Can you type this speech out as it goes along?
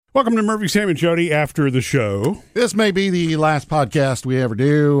Welcome to Murphy, Sam, and Jody after the show. This may be the last podcast we ever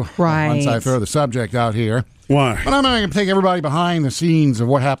do. Right. Once I throw the subject out here. Why? But I'm going to take everybody behind the scenes of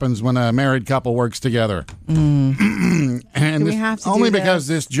what happens when a married couple works together. And Do we have to only do because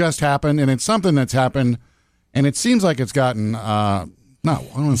this just happened, and it's something that's happened, and it seems like it's gotten, I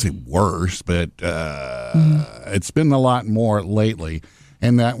don't want to say worse, but it's been a lot more lately.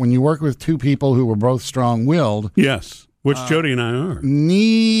 And that when you work with two people who were both strong-willed, Yes, which Jody and I are.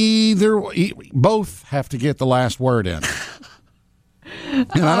 both have to get the last word in.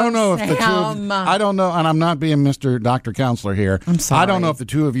 And I don't know if the two of, I don't know, and I'm not being Mr. Dr. Counselor here. I'm sorry. I don't know if the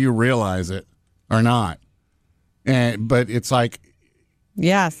two of you realize it or not. But it's like,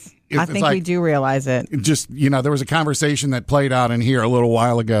 Yes, I think we do realize it. just, there was a conversation that played out in here a little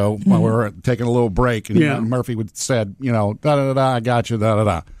while ago while we were taking a little break, and Murphy would said, da-da-da-da, I got you,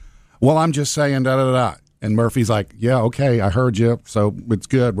 da-da-da. Well, I'm just saying da-da-da-da. And Murphy's like, yeah, okay, I heard you, so it's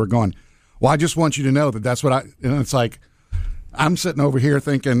good, we're going. Well, I just want you to know that that's what and it's like, I'm sitting over here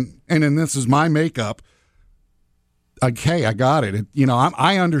thinking, and then this is my makeup. Okay, I got it.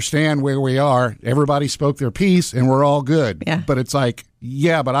 I understand where we are. Everybody spoke their piece, and we're all good. Yeah. But it's like,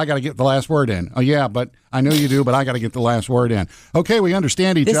 yeah, but I got to get the last word in. Oh, yeah, but I know you do, but I got to get the last word in. Okay, we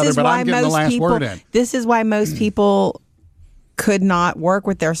understand each other, but I'm getting the last word in. This is why most people could not work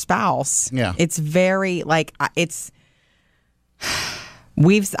with their spouse. Yeah. It's very, I've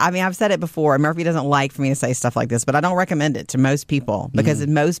said it before, and Murphy doesn't like for me to say stuff like this, but I don't recommend it to most people because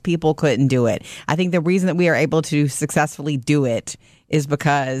most people couldn't do it. I think the reason that we are able to successfully do it is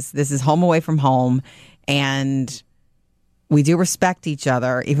because this is home away from home, and we do respect each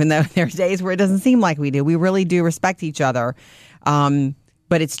other, even though there's days where it doesn't seem like we do. We really do respect each other.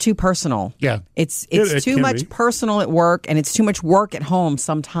 But it's too personal. Yeah. It's It too can much be. personal at work, and it's too much work at home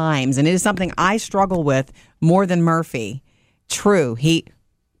sometimes. And it is something I struggle with more than Murphy. True.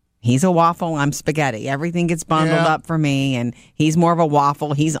 He's a waffle, I'm spaghetti. Everything gets bundled up for me, and he's more of a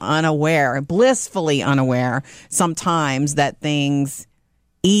waffle. He's unaware, blissfully unaware sometimes that things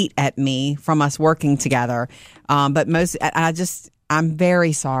eat at me from us working together. But I'm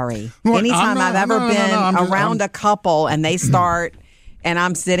very sorry. Well, Anytime I've ever been around I'm- a couple and they start, and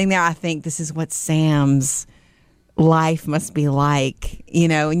I'm sitting there, I think this is what Sam's life must be like,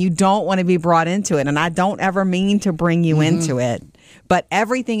 and you don't want to be brought into it. And I don't ever mean to bring you into it. But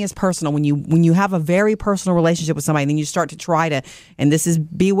everything is personal. When you have a very personal relationship with somebody, then you start to try to, and this is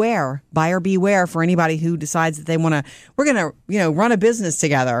buyer beware for anybody who decides that we're going to, run a business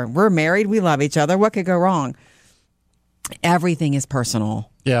together. We're married. We love each other. What could go wrong? Everything is personal.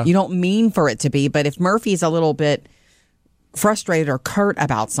 Yeah. You don't mean for it to be, but if Murphy's a little bit frustrated or curt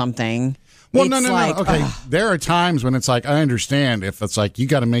about something, Well, it's no. like, Okay, ugh. there are times when it's like, I understand if it's like you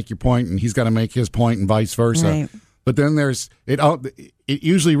got to make your point and he's got to make his point and vice versa. Right. But then it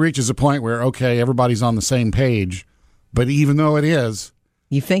usually reaches a point where, okay, everybody's on the same page. But even though it is,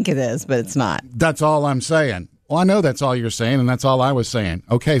 You think it is, but it's not. that's all I'm saying. Well, I know that's all you're saying, and that's all I was saying.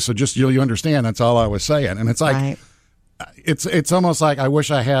 Okay, so just you understand that's all I was saying. And it's like, Right. it's almost like I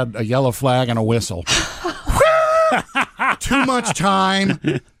wish I had a yellow flag and a whistle. Too much time.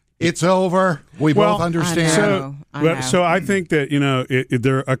 It's over. We both understand. I know. So I think that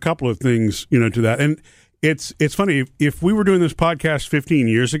there are a couple of things to that, and it's funny if we were doing this podcast 15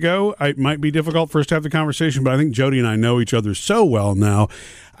 years ago, it might be difficult for us to have the conversation. But I think Jody and I know each other so well now.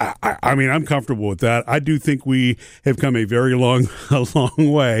 I mean, I'm comfortable with that. I do think we have come a very long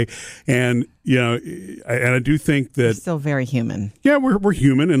way, and I do think that Still very human. yeah, we're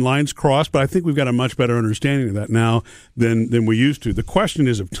human and lines cross, but I think we've got a much better understanding of that now than we used to. The question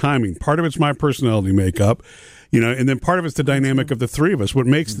is of timing. Part of it's my personality makeup, and then part of it's the dynamic of the three of us. What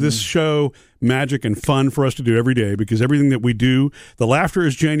makes this show magic and fun for us to do every day, because everything that we do, the laughter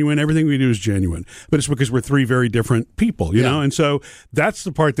is genuine, everything we do is genuine. But it's because we're three very different people, you know? And so that's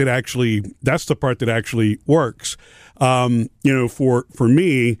the part that actually works. For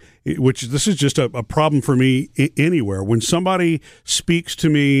me, which this is just a problem for me anywhere. When somebody speaks to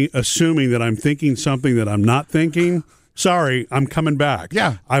me assuming that I'm thinking something that I'm not thinking, sorry, I'm coming back.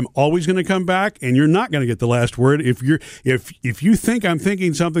 Yeah. I'm always going to come back, and you're not going to get the last word. If you think I'm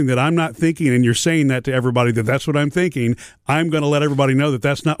thinking something that I'm not thinking, and you're saying that to everybody that's what I'm thinking, I'm going to let everybody know that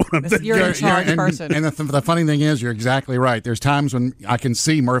that's not what I'm thinking. You're in charge person. And the funny thing is, you're exactly right. There's times when I can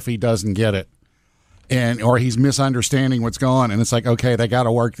see Murphy doesn't get it. Or he's misunderstanding what's going on, and it's like, okay, they got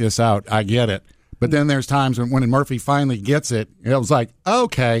to work this out. I get it. But then there's times when Murphy finally gets it, it was like,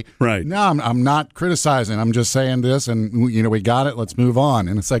 okay, right. No, I'm not criticizing. I'm just saying this, and we got it. Let's move on.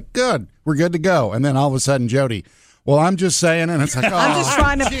 And it's like, good, we're good to go. And then all of a sudden, Jody, well, I'm just saying, and it's like, oh, I'm just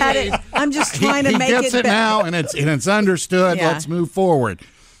trying to pet it. I'm just trying to make he gets it better. now, and it's understood. Yeah. Let's move forward.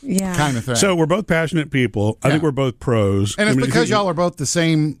 Yeah. kind of thing. So we're both passionate people. I think we're both pros. And it's I mean, because y'all are both the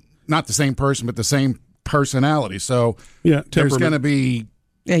same, not the same person, but the same personality. So there's going to be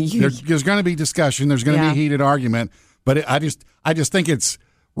there's going to be discussion. There's going to be heated argument. But I just think it's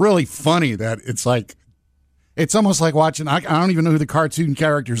really funny that it's like, it's almost like watching. I don't even know who the cartoon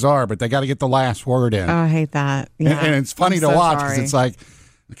characters are, but they got to get the last word in. Oh, I hate that. Yeah. And it's funny to watch because it's like,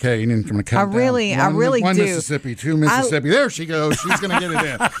 okay, and then I'm going to count I really one do. Mississippi, 2 Mississippi. There she goes. She's going to get it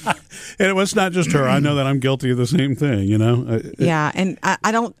in. And it was not just her. I know that I'm guilty of the same thing. You know. Yeah, and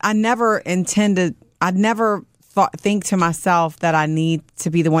I never think to myself that I need to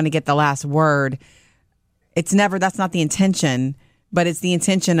be the one to get the last word. That's not the intention. But it's the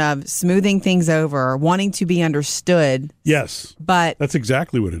intention of smoothing things over, wanting to be understood. Yes. But that's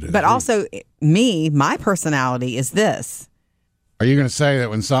exactly what it is. But also, my personality is this. Are you going to say that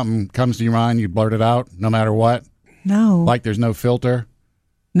when something comes to your mind, you blurt it out no matter what? No. Like there's no filter?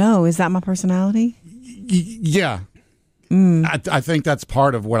 No. Is that my personality? Yeah. I think that's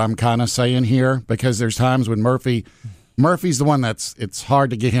part of what I'm kind of saying here, because there's times when Murphy's the one it's hard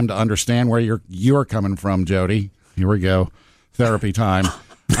to get him to understand where you're coming from, Jody. Here we go. Therapy time.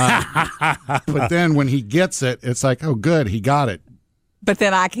 But then when he gets it, it's like, oh, good, he got it. But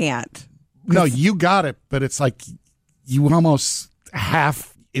then I can't. No, you got it, but it's like it's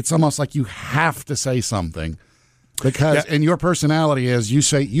almost like you have to say something. Because and your personality is you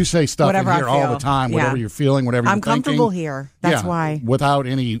say stuff whatever in here all the time, whatever you're feeling, whatever you're thinking. I'm comfortable here. That's why. Without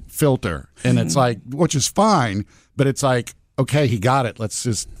any filter. And it's like, which is fine, but it's like, okay, he got it. Let's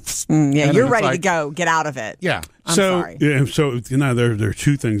just. You're ready to go. Get out of it. Yeah. I'm sorry. Yeah, so there are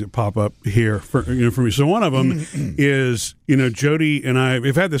two things that pop up here for me. So one of them is Jody and I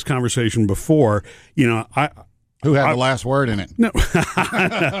have had this conversation before. Who had the last word in it? No,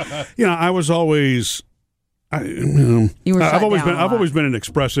 I was always. I've always been an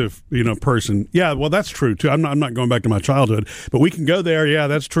expressive, person. Yeah, well, that's true too. I'm not going back to my childhood, but we can go there. Yeah,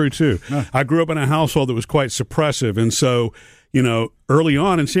 that's true too. I grew up in a household that was quite suppressive, and so early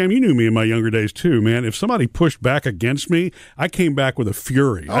on, and Sam, you knew me in my younger days too, man. If somebody pushed back against me, I came back with a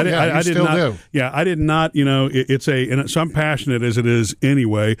fury. I did not. Yeah, I did not. So I'm passionate as it is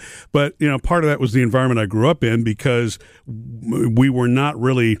anyway. But part of that was the environment I grew up in, because we were not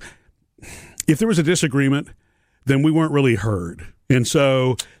really. If there was a disagreement, then we weren't really heard. And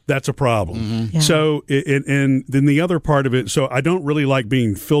so that's a problem. Mm-hmm. Yeah. So, and then the other part of it, so I don't really like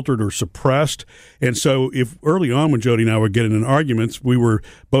being filtered or suppressed. And so if early on when Jody and I would get in arguments, we were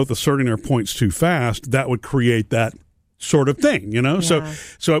both asserting our points too fast, that would create that sort of thing, Yeah.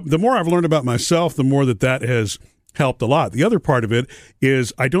 So the more I've learned about myself, the more that has helped a lot. The other part of it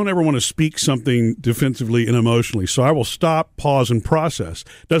is I don't ever want to speak something defensively and emotionally. So I will stop, pause, and process.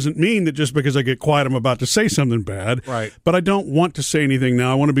 Doesn't mean that just because I get quiet, I'm about to say something bad. Right. But I don't want to say anything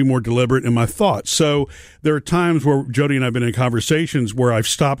now. I want to be more deliberate in my thoughts. So there are times where Jody and I have been in conversations where I've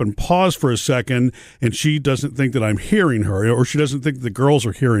stopped and paused for a second, and she doesn't think that I'm hearing her, or she doesn't think the girls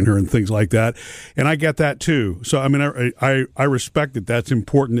are hearing her and things like that. And I get that too. So, I mean, I respect that that's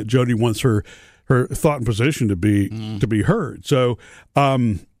important, that Jody wants her thought and position to be heard. So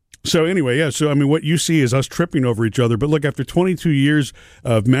anyway, yeah. So I mean, what you see is us tripping over each other. But look, after 22 years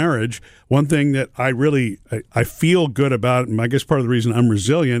of marriage, one thing that I feel good about, and I guess part of the reason I'm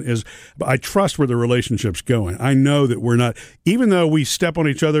resilient, is I trust where the relationship's going. I know that we're not, even though we step on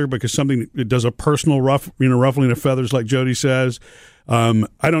each other because something it does a personal ruffling of feathers, like Jody says.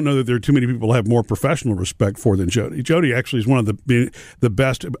 I don't know that there are too many people who have more professional respect for than Jody. Jody actually is one of the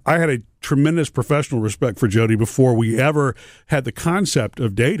best. I had a tremendous professional respect for Jody before we ever had the concept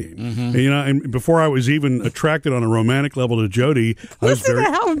of dating. Mm-hmm. And before I was even attracted on a romantic level to Jody, I was very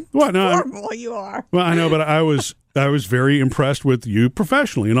formal you are. Well, I know, but I was very impressed with you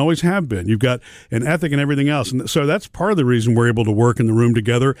professionally and always have been. You've got an ethic and everything else. And so that's part of the reason we're able to work in the room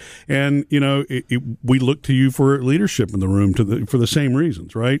together. And, we look to you for leadership in the room for the same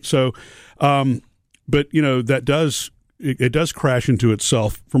reasons, right? So, but, that does... It does crash into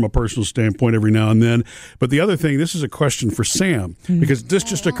itself from a personal standpoint every now and then. But the other thing, this is a question for Sam, because this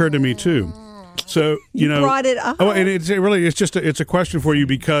just occurred to me too. So, you brought it up. Oh, and it's a question for you,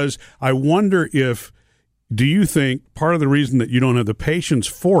 because I wonder do you think part of the reason that you don't have the patience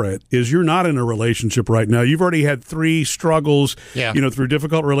for it is you're not in a relationship right now? You've already had 3 struggles, through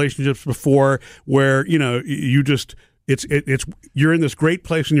difficult relationships before, where, you just... you're in this great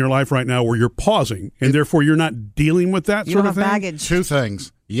place in your life right now where you're pausing, and therefore you're not dealing with that sort of thing. Baggage. 2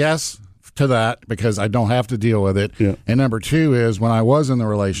 things. Yes to that, because I don't have to deal with it. Yeah. And number 2 is when I was in the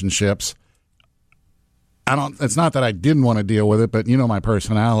relationships, It's not that I didn't want to deal with it, but you know my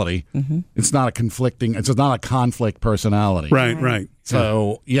personality. It's not a conflict personality. Right.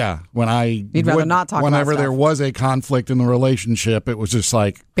 So when You'd rather not talk about whenever stuff. there was a conflict in the relationship, it was just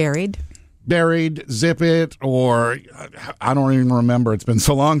like Buried, zip it, or I don't even remember. It's been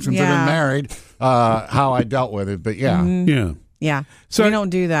so long since I've been married. How I dealt with it, but Yeah. So we don't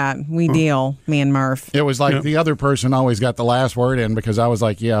do that. We deal, me and Murph. it was like the other person always got the last word in because I was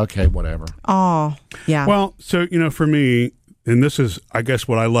like, yeah, okay, whatever. Oh, yeah. Well, so, for me, and this is, I guess,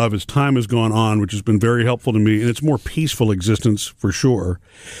 what I love as time has gone on, which has been very helpful to me, and it's more peaceful existence for sure,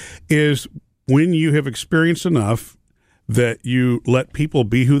 is when you have experienced enough that you let people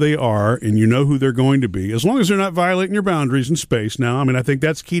be who they are and you know who they're going to be, as long as they're not violating your boundaries in space. Now, I mean, I think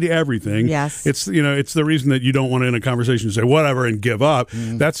that's key to everything. Yes. It's, it's the reason that you don't want to, in a conversation, say whatever and give up.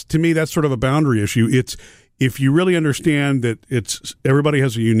 That's, to me, that's sort of a boundary issue. It's, if you really understand that everybody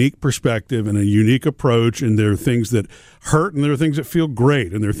has a unique perspective and a unique approach, and there are things that hurt and there are things that feel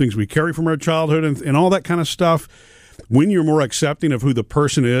great, and there are things we carry from our childhood and all that kind of stuff. When you're more accepting of who the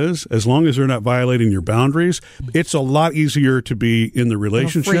person is, as long as they're not violating your boundaries, it's a lot easier to be in the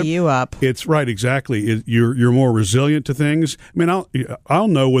relationship. It'll free you up. It's right, exactly. You're more resilient to things. I mean, I'll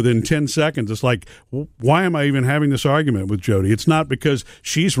know within 10 seconds. It's like, why am I even having this argument with Jody? It's not because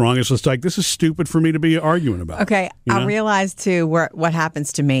she's wrong. It's just like, this is stupid for me to be arguing about. Okay, I realized too what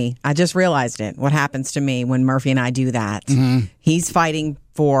happens to me. I just realized it. What happens to me when Murphy and I do that? He's fighting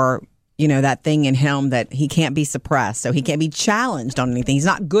for that thing in him that he can't be suppressed. So he can't be challenged on anything. He's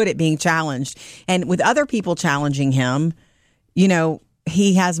not good at being challenged. And with other people challenging him,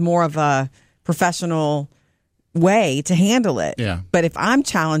 he has more of a professional way to handle it. Yeah. But if I'm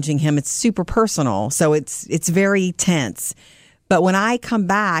challenging him, it's super personal. So it's very tense. But when I come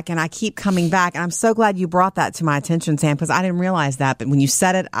back and I keep coming back, and I'm so glad you brought that to my attention, Sam, because I didn't realize that. But when you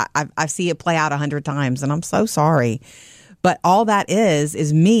said it, I see it play out 100 times, and I'm so sorry. But all that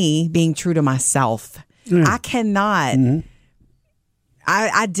is me being true to myself. I cannot.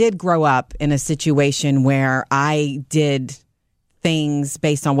 I did grow up in a situation where I did things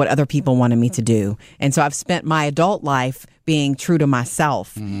based on what other people wanted me to do. And so I've spent my adult life being true to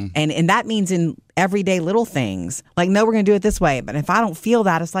myself. And that means in everyday little things. Like, no, we're going to do it this way. But if I don't feel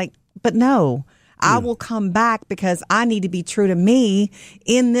that, it's like, but no. I will come back because I need to be true to me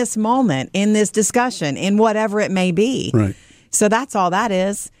in this moment, in this discussion, in whatever it may be. Right. So that's all that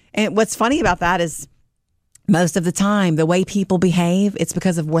is. And what's funny about that is most of the time, the way people behave, it's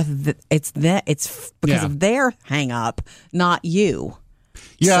because of it's because of their hang up, not you.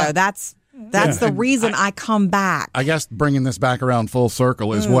 Yeah. So that's the reason I come back. I guess bringing this back around full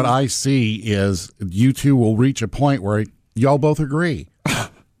circle is what I see is you two will reach a point where y'all both agree.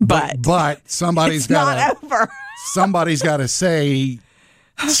 But somebody's got to say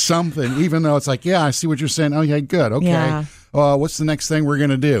something, even though it's like, yeah, I see what you're saying. Oh, yeah, good. Okay. Yeah. What's the next thing we're going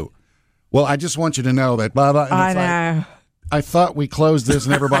to do? Well, I just want you to know that blah, blah. And I know. like, I thought we closed this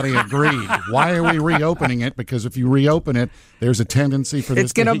and everybody agreed. Why are we reopening it? Because if you reopen it, there's a tendency for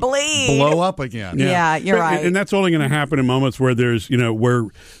this to bleed. Blow up again. Yeah, you're right. And that's only going to happen in moments where there's, we're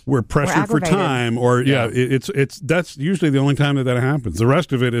pressured for time, or that's usually the only time that happens. The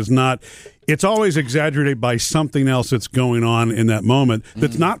rest of it is not. It's always exaggerated by something else that's going on in that moment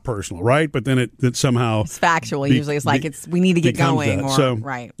that's not personal, right? But then it somehow it's factual. Usually, it's like we need to get going.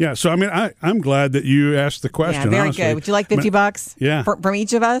 Right. Yeah. So I mean, I'm glad that you asked the question. Yeah, very honestly. good. Would you like $50? Yeah. From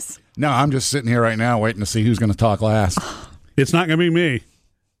each of us? No, I'm just sitting here right now waiting to see who's going to talk last. It's not going to be me.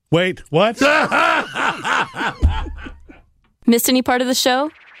 Wait, what? Missed any part of the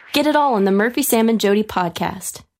show? Get it all on the Murphy, Sam, and Jody podcast.